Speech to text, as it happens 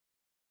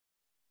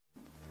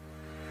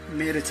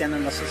मेरो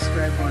च्यानललाई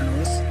सब्स्क्राइब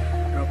गर्नुहोस्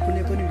र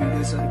कुनै पनि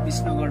भिडियोजहरु मिस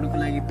नगर्नको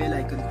लागि बेल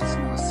आइकन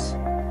थिच्नुहोस्।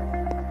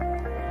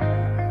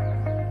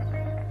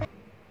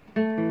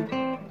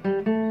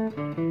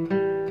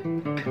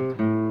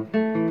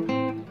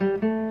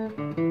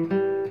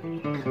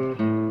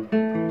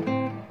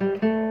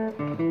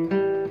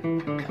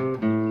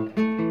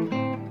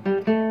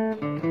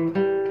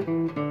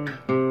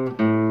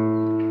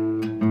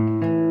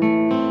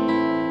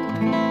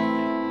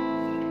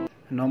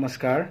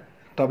 नमस्कार,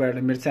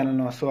 तपाईहरुलाई मेरो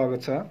च्यानलमा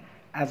स्वागत छ।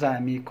 आज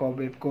हामी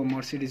कबवेबको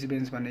मर्सिडिज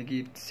बेन्ज भन्ने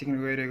गीत सिक्न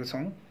गइरहेको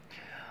छौं।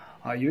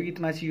 यो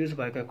गीतमा चाहिँ युज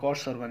भएका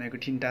कर्ड्सहरु भनेको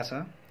 3टा छ।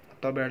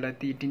 तपाईहरुलाई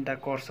ती 3टा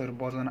कर्ड्सहरु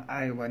बजाउन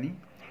आयो भने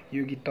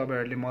यो गीत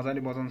तपाईहरुले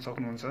मजाले बजाउन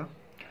सक्नुहुन्छ।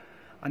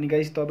 अनि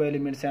गाइस, तपाईहरुले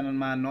मेरो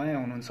च्यानलमा नयाँ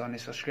हुनुहुन्छ भने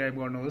सब्स्क्राइब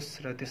गर्नुहोस्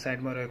र त्यो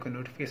साइडमा रहेको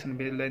नोटिफिकेसन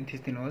बेललाई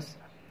थिच्दिनुहोस्,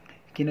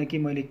 किनकि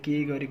मैले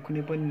केही गरी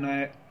कुनै पनि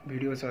नयाँ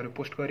भिडियोजहरु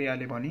पोस्ट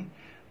गरिहाले भने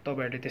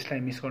तपाईहरुले त्यसलाई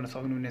मिस गर्न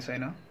सक्नुहुने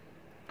छैन।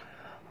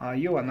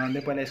 यो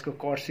भन्दा पहिला यसको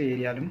कर्ड चाहिँ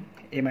हेरिहालौं।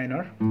 ए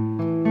माइनर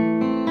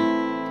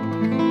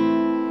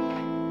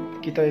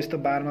कि त यस्तो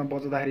बारमा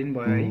बजाउँदाखेरि नि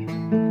भयो है।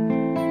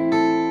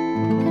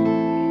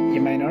 ए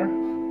माइनर,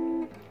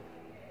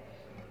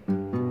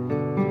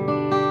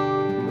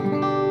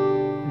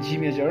 जी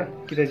मेजर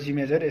कि त जी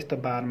मेजर यस्तो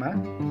बारमा,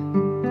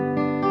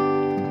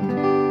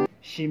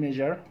 सी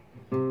मेजर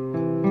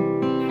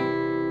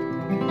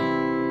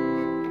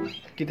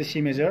कि त सी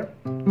मेजर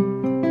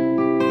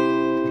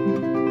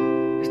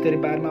यसरी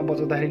बारमा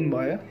बजाउँदाखेरि नि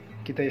भयो,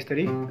 कि त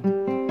यसरी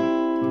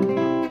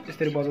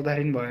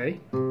बजाउँदाखेरि नि भयो है।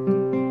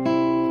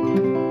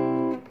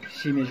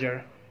 C major.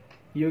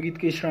 यो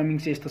गीतको स्ट्रमिङ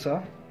चाहिँ यस्तो छ।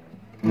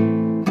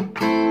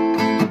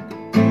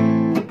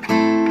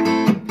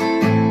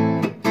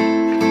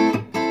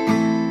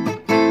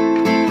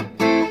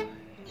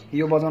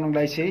 यो बजाउनको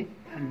लागि चाहिँ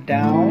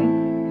down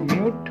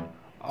mute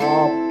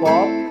up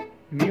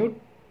mute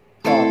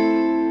top,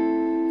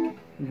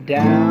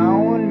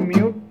 down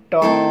mute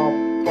top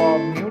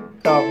mute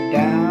top,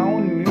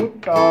 down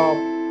mute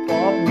up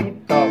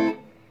mute up,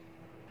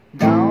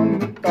 down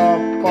mute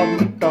up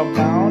mute up,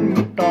 down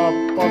mute up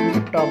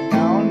mute up,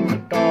 down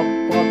mute up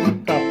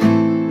mute up।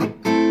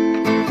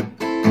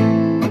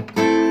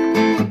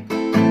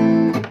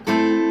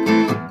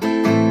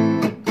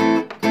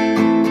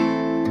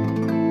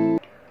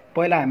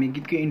 पहिला हामी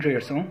गीतको intro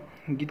हेर्छौं।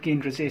 गीतको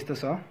intro चाहिँ यस्तो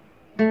छ।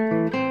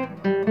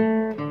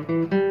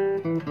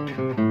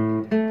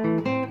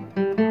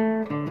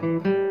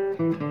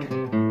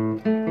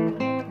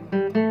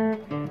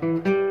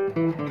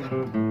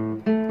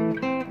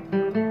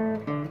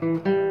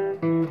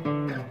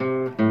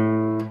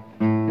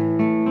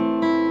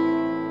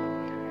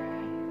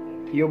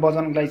 यो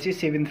बजाउनको लागि चाहिँ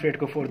 7th फ्रेट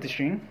को 4th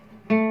स्ट्रिङ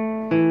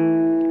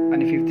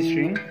अनि 5th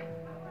स्ट्रिङ,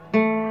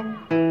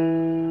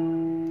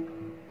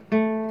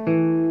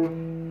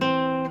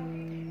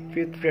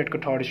 5th फ्रेट को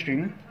 3rd स्ट्रिङ,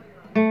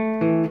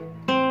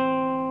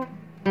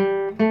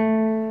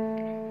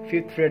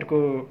 5th फ्रेट को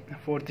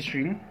 4th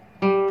स्ट्रिङ,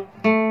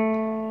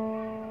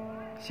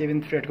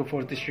 7th फ्रेट को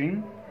 4th स्ट्रिङ,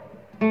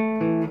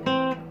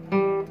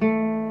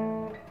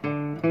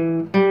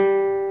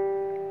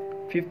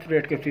 5th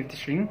फ्रेट को 5th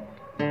स्ट्रिङ,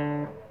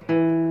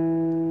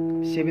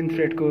 7th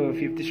फ्रेट को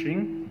 5th स्ट्रिङ,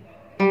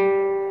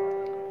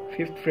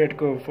 5th फ्रेट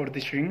को 4th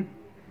स्ट्रिङ।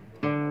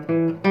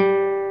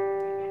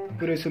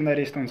 पुरै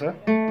सुन्दाखेरि यस्तो हुन्छ।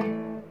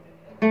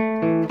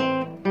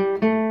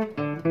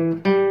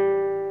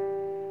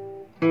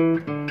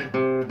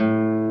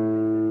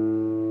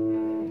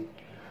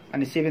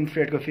 अनि 7th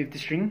फ्रेट को 5th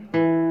स्ट्रिङ,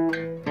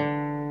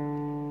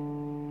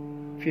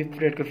 5th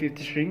फ्रेट को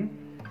 5th स्ट्रिङ,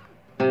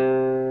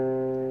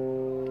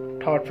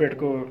 3rd फ्रेट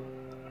को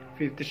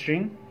 5th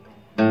स्ट्रिङ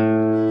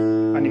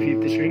अनि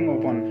 5th स्ट्रिङ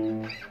ओपन।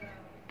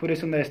 पुरै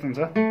सुन्दा यस्तो हुन्छ।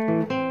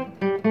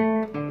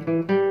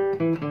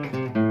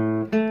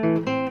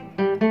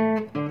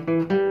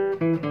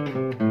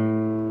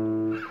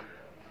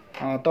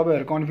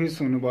 तपाईहरु कन्फ्युज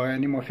हुनुभयो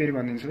भने म फेरि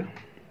भनिदिन्छु।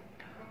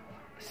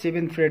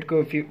 7th फ्रेट को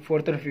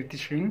 4th र 5th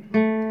स्ट्रिङ,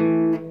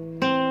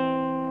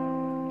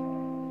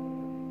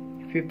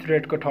 5th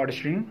फ्रेट को 3rd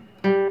स्ट्रिङ,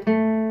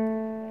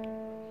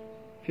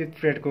 5th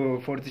फ्रेट को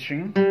 4th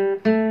स्ट्रिङ,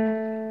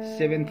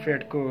 7th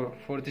फ्रेट को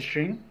 4th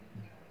स्ट्रिङ,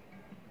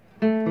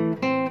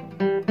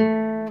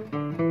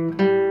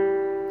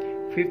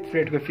 5th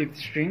फ्रेट को 5th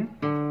स्ट्रिङ,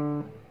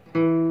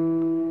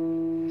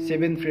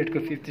 7th फ्रेट को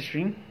 5th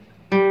स्ट्रिङ,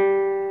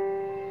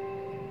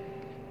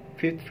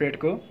 5th फ्रेट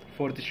को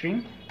 4th स्ट्रिङ,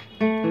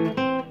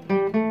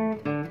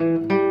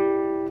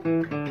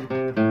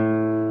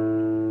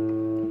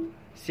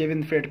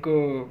 7th फ्रेट को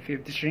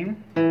 5th string,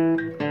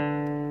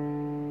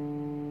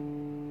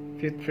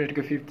 5th freight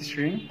को 5th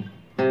string,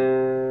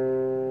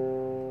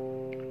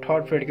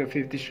 3rd freight को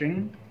 5th string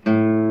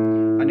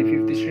अनि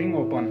 5th string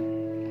open.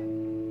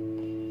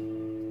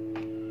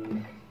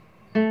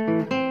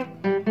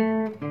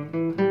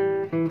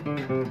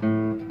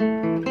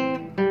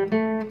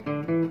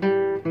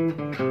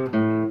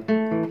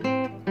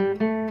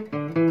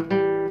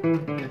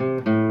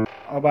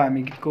 अब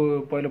हामी गीतको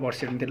पहिलो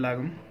भर्सतिर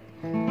लागौं।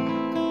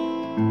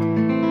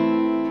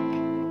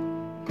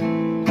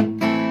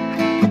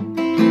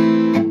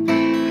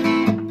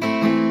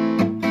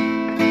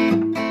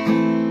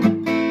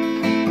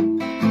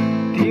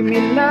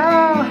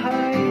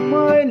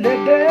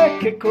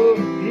 देखेको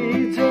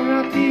हिजो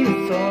राति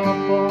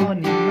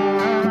सपनीमा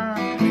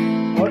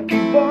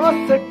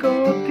पर्खिबसेको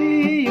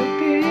थियो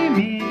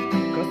तिमी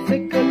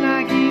कसैको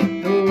लागि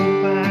त्यो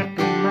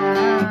बाटोमा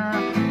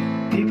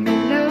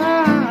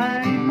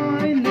तिमीलाई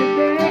मैले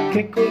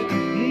देखेको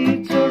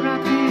हिजो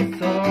राति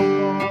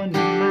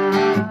सपनीमा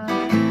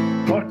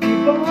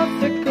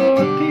पर्खिबसेको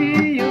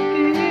थियो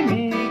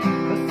तिमी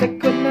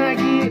कसैको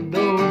लागि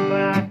त्यो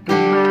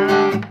बाटोमा।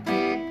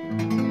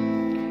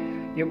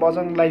 यो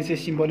बजाउनलाई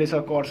चाहिँ सिम्पलै छ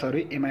कर्ड्सहरु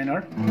ए माइनर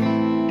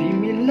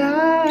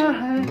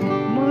तिमीलाई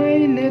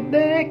मैले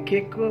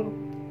देखेको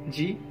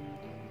जी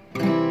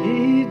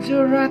हिजो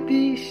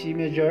राति सी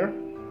मेजर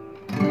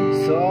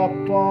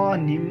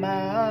सपनीमा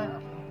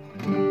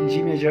जी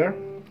मेजर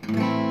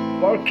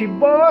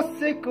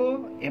पर्खिबसेको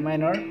ए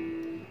माइनर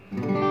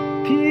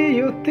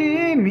थियो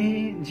तिमी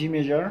जी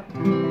मेजर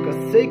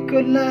कसैको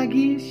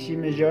लागि सी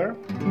मेजर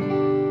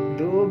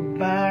दो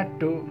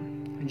बाटो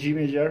जी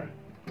मेजर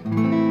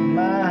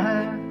मा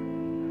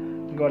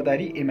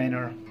गर्दाखेरि ए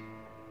माइनर।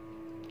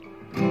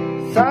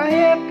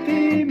 सायद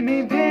तिमी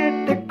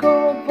भेटेको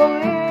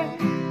भए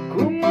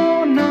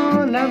घुमाउन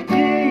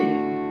लान्थे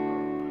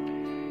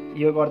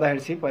यो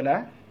गर्दाखेरि चाहिँ पहिला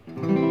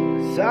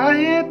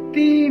सायद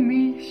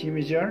तिमी सी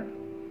मेजर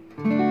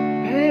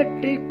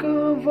भेटेको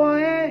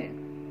भए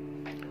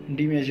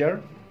डी मेजर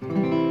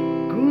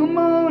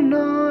घुमाउन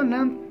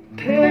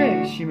लान्थे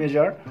सी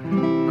मेजर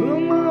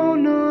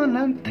घुमाउन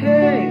लान्थे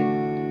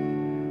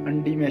अनि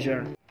डी मेजर।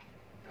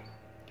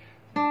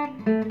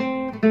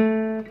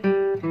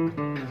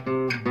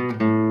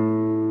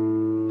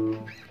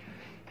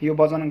 यो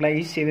बजाउनको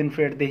लागि 7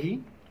 फ्रेट देखि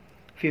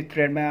 5th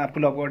फ्रेटमा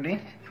पुल अप गर्ने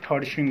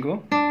 3rd स्ट्रिङ को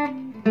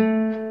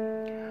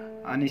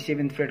अनि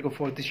 7th फ्रेट को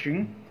 4th स्ट्रिङ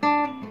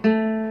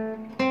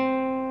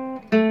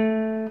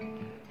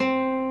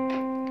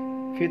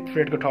 5th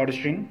फ्रेट को 3rd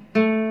स्ट्रिङ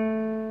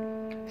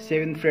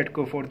 7th फ्रेट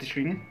को 4th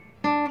स्ट्रिङ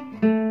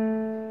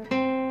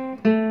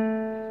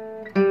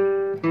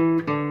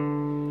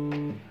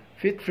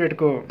 5th फ्रेट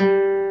को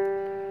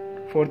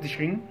 4th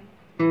स्ट्रिङ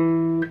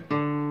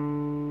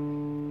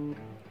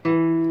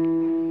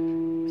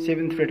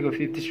 7th फ्रेट को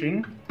 5th स्ट्रिङ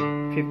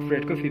 5th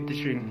फ्रेट को 5th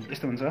स्ट्रिङ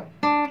यस्तो हुन्छ।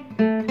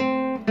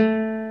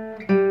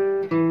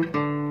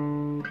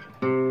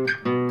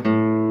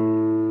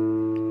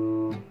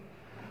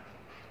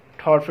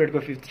 3rd फ्रेट को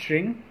 5th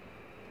स्ट्रिङ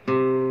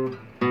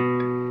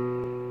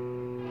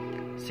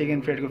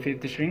 2nd फ्रेट को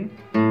 5th स्ट्रिङ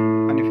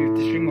अनि 5th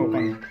स्ट्रिङ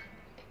ओपन।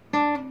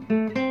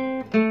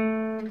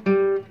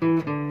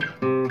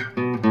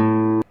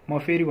 म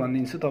फेरि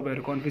भनिदिन्छु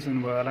तपाईहरु कन्फ्युज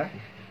हुनुभयो होला।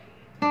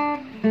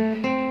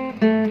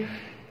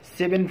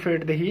 7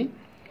 फ्रेट देखि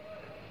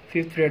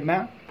 5th फ्रेट में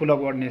पुल अप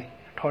गर्ने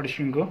 3rd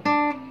स्ट्रिङ को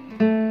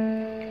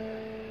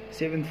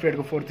 7th फ्रेट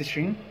को 4th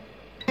स्ट्रिङ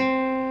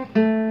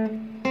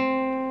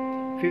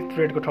 5th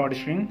फ्रेट को 3rd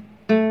स्ट्रिङ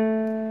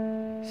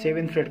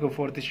 7th फ्रेट को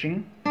 4th स्ट्रिङ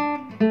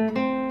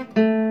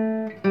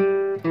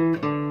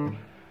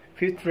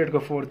 5th फ्रेट को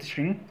 4th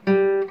स्ट्रिङ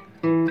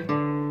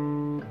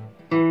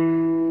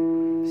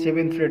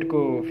 7th फ्रेट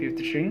को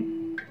 5th स्ट्रिङ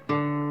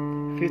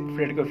 5th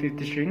फ्रेट को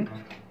 5th स्ट्रिङ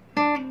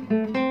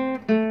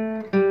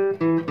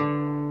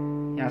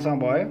यहाँसम्म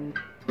भयो।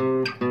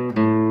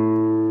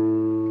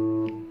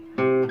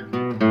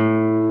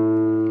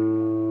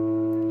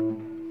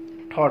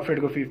 थर्ड फ्रेट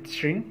को 5th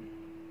स्ट्रिङ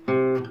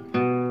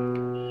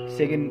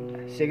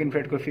 2nd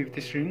फ्रेट को 5th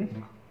स्ट्रिङ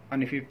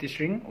अनि 5th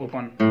स्ट्रिङ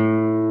ओपन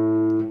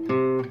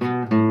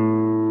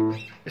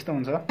यस्तो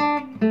हुन्छ।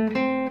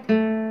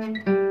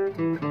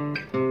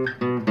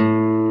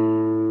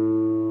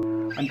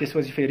 अनि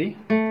त्यसपछि फेरि